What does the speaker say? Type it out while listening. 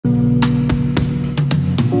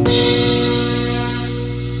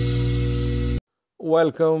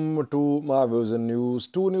Welcome to my views and news.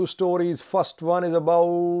 Two news stories. First one is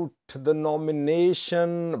about the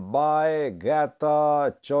nomination by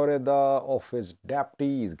Getachew Reda of his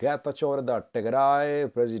deputies. Getachew Reda,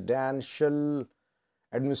 Tigray presidential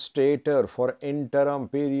administrator for interim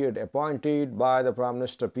period appointed by the Prime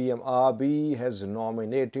Minister PM Abiy has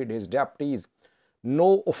nominated his deputies.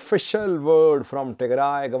 No official word from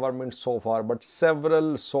Tigray government so far, but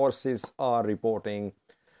several sources are reporting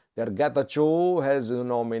that Getachew has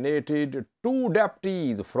nominated two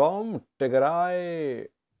deputies from Tigray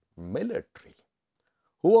military.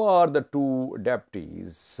 Who are the two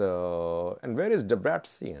deputies and where is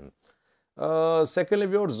Debrecen? Secondly,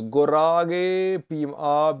 viewers, Gurage PM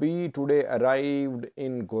Abiy today arrived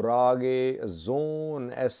in Gurage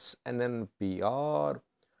zone SNNPR.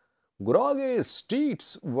 Gurage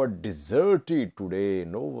streets were deserted today.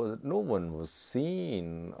 No one was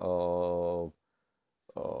seen.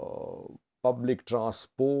 Public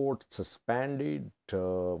transport suspended.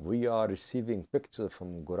 We are receiving pictures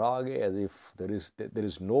from Gurage as if there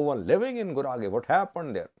is no one living in Gurage. What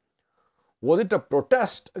happened there? Was it a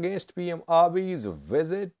protest against PM Abiy's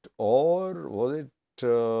visit, or was it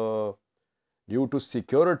due to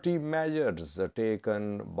security measures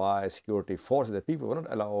taken by security forces? The people were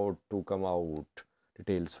not allowed to come out.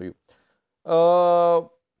 Details for you.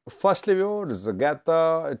 Firstly, viewers,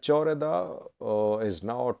 Getachew Reda is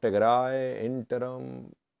now Tigray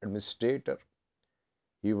interim administrator.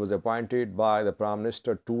 He was appointed by the Prime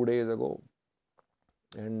Minister 2 days ago,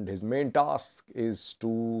 and his main task is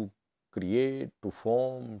to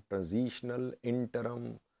form transitional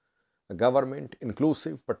interim government,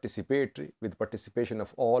 inclusive, participatory, with participation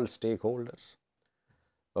of all stakeholders.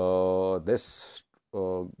 This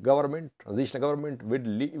government, transitional government, will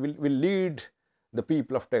lead the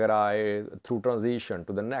people of Tigray through transition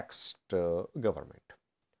to the next government.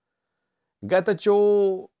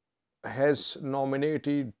 Getachew has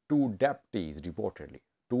nominated two deputies, reportedly,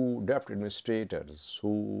 two deputy administrators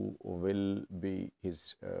who will be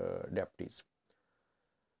his deputies.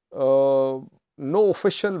 No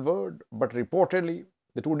official word, but reportedly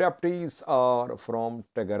the two deputies are from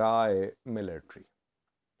Tigray military.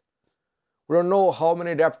 We don't know how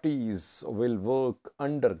many deputies will work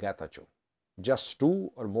under Getachew. Just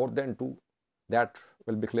two or more than two, that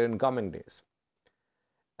will be clear in coming days.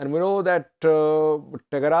 And we know that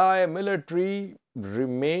Tigray military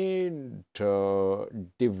remained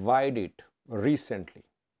divided recently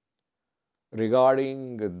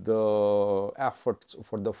regarding the efforts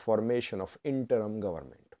for the formation of interim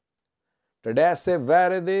government. Tigray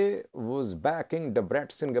Reda was backing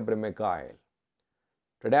Debrecen Mikhail.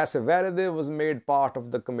 Tigray Reda was made part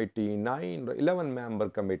of the committee, 9 or 11 member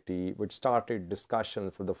committee, which started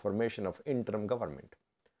discussions for the formation of interim government.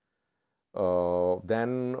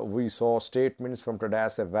 Then we saw statements from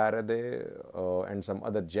Tigray Reda and some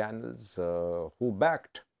other channels who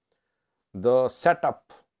backed the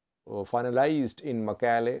setup finalized in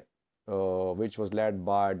Makale, which was led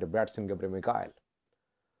by Debrecen Mikhail.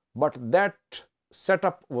 But that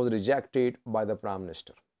setup was rejected by the Prime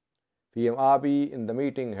Minister. PM Abiy, in the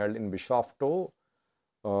meeting held in Bishoftu,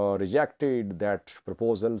 rejected that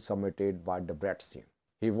proposal submitted by Debrecen.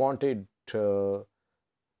 He wanted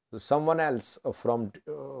someone else from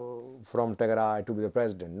Tigray to be the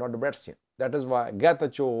president, not Debrecen. That is why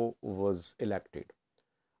Getachew was elected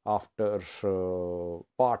after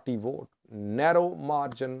party vote, narrow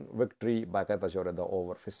margin victory by Getachew Reda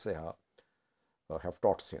over Fisseha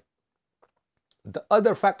Haftotzian. The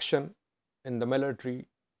other faction in the military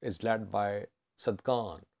is led by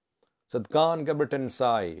Sadkan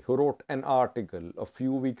Gabretensai, who wrote an article a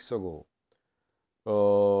few weeks ago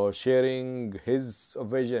sharing his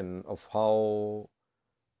vision of how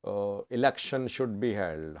election should be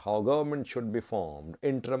held, how government should be formed,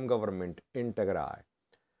 interim government in Tigray.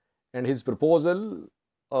 And his proposal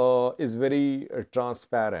is very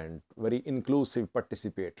transparent, very inclusive,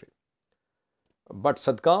 participatory. But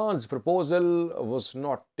Sadkan's proposal was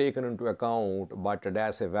not taken into account by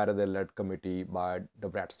Tigray Reda-led committee by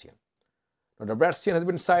Debrecen. Now, Debrecen has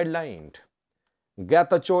been sidelined.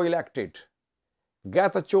 Getachew elected.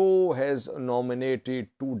 Getachew has nominated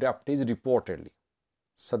two deputies reportedly.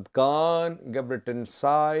 Sadkan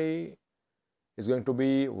Gabretensai is going to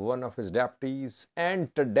be one of his deputies,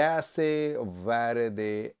 and Tigray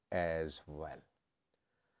Reda as well.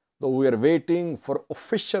 Though we are waiting for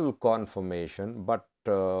official confirmation, but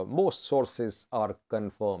most sources are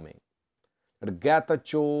confirming that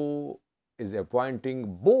Getachew is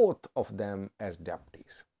appointing both of them as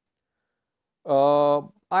deputies.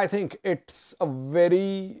 I think it's a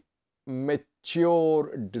very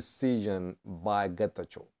mature decision by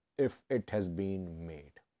Getachew. if it has been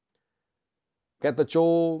made.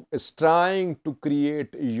 Getachew is trying to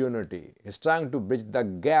create unity. He's trying to bridge the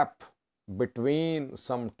gap between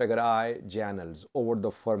some Tigray channels over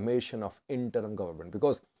the formation of interim government,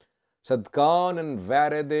 because Sadkan and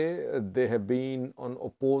Varede, they have been on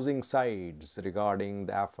opposing sides regarding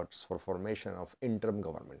the efforts for formation of interim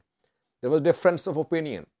government. There was difference of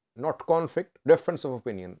opinion, not conflict, difference of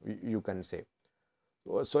opinion, you can say.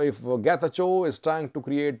 So if Getachew is trying to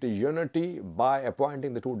create unity by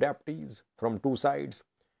appointing the two deputies from two sides,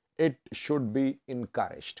 it should be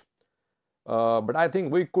encouraged. But I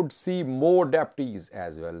think we could see more deputies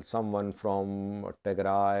as well, someone from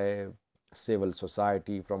Tigray, civil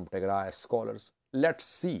society, from Tigray scholars. Let's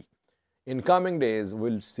see. In coming days,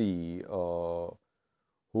 we'll see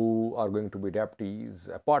who are going to be deputies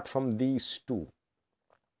apart from these two.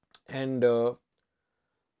 And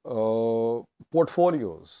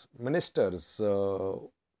portfolios, ministers,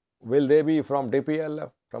 will they be from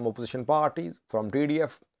DPL, from opposition parties, from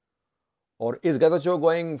TDF? Or is Getachew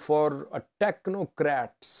going for a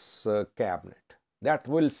technocrats cabinet? That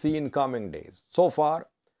we'll see in coming days. So far,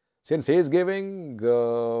 since he is giving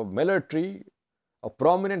military a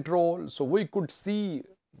prominent role, so we could see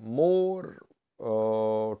more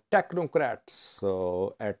technocrats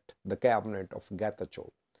at the cabinet of Getachew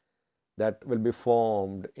that will be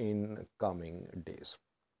formed in coming days.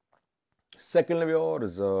 Secondly,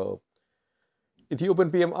 viewers,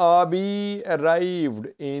 Ethiopian PM Abiy arrived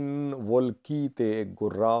in Welkite,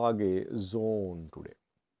 Gurage zone today.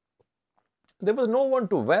 There was no one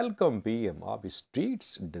to welcome PM Abiy.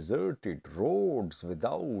 Streets deserted, roads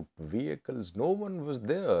without vehicles. No one was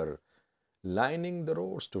there lining the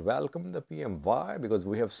roads to welcome the PM. Why? Because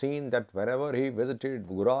we have seen that wherever he visited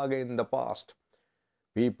Gurage in the past,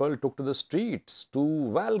 people took to the streets to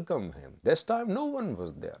welcome him. This time, no one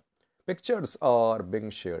was there. Pictures are being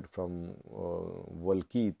shared from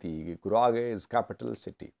Welkite, Gurage's capital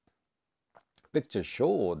city. Pictures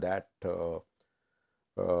show that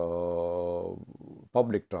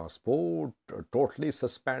public transport totally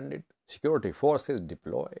suspended, security forces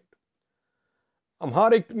deployed.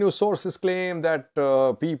 Amharic news sources claim that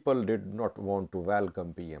people did not want to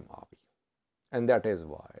welcome PM Abiy, and that is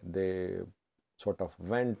why they sort of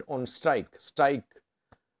went on strike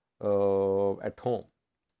at home.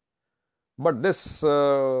 But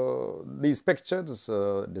these pictures,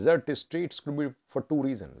 deserted streets, could be for two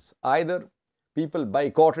reasons. Either people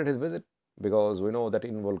boycotted his visit, because we know that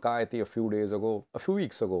in Welkite a few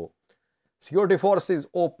weeks ago, security forces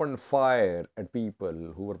opened fire at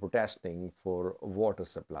people who were protesting for water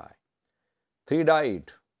supply. 3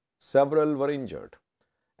 died, several were injured.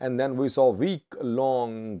 And then we saw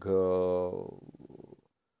week-long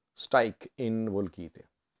strike in Welkite.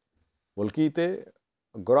 Welkite,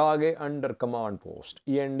 Gurage under command post.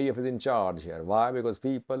 ENDF is in charge here. Why? Because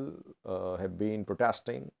people have been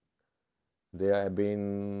protesting. They have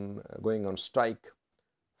been going on strike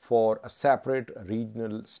for a separate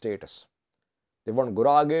regional status. They want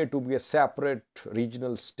Gurage to be a separate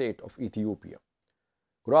regional state of Ethiopia.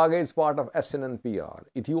 Gurage is part of SNNPR.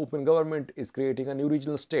 Ethiopian government is creating a new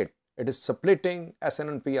regional state. It is splitting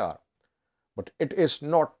SNNPR, but it is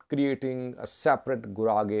not creating a separate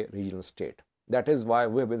Gurage regional state. That is why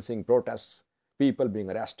we have been seeing protests, people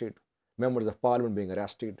being arrested, members of parliament being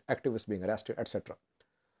arrested, activists being arrested, etc.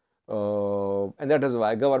 And that is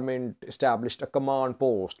why government established a command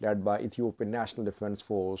post led by Ethiopian National Defense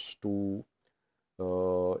Force to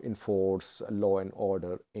enforce law and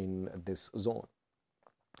order in this zone.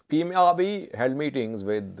 PM Abiy held meetings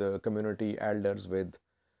with community elders, with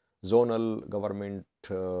zonal government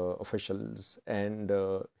officials, and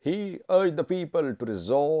he urged the people to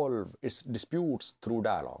resolve its disputes through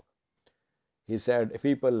dialogue. He said if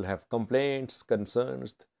people have complaints,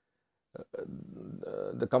 concerns,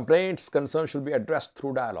 the complaints, concerns should be addressed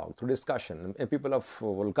through dialogue, through discussion. And people of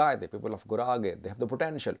Welkite, people of Gurage, they have the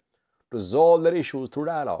potential to resolve their issues through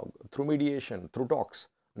dialogue, through mediation, through talks,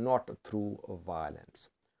 not through violence.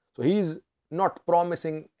 So he is not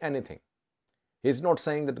promising anything. He is not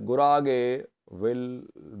saying that Gurage will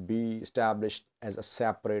be established as a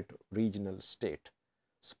separate regional state,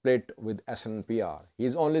 split with SNPR. He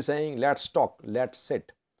is only saying, let's talk, let's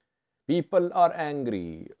sit. People are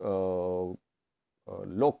angry.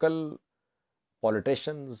 Local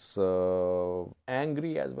politicians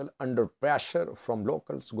angry as well, under pressure from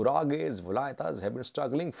locals. Gurages, Walayitas have been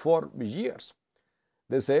struggling for years.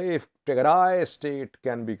 They say if Tigray state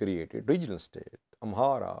can be created, regional state,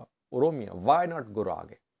 Amhara, Oromia, why not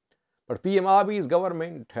Gurage? But PM Abiy's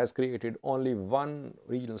government has created only one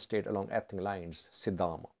regional state along ethnic lines,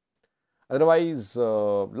 Sidama. Otherwise,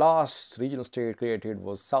 last regional state created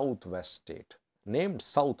was Southwest state, named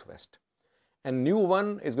Southwest. And new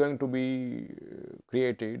one is going to be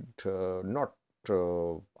created not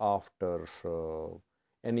after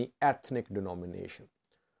any ethnic denomination.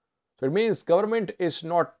 So it means government is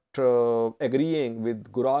not agreeing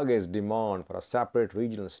with Gurage's demand for a separate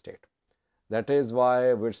regional state. That is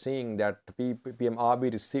why we're seeing that PM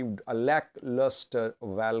Abiy received a lackluster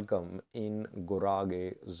welcome in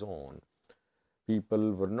Gurage zone.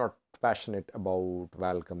 People were not passionate about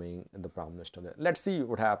welcoming the Prime Minister there. Let's see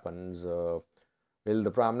what happens. Will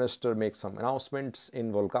the Prime Minister make some announcements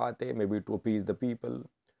in Welkite, maybe to appease the people?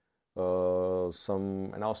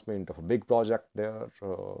 Some announcement of a big project there,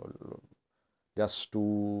 just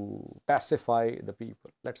to pacify the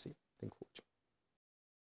people. Let's see. Thank you.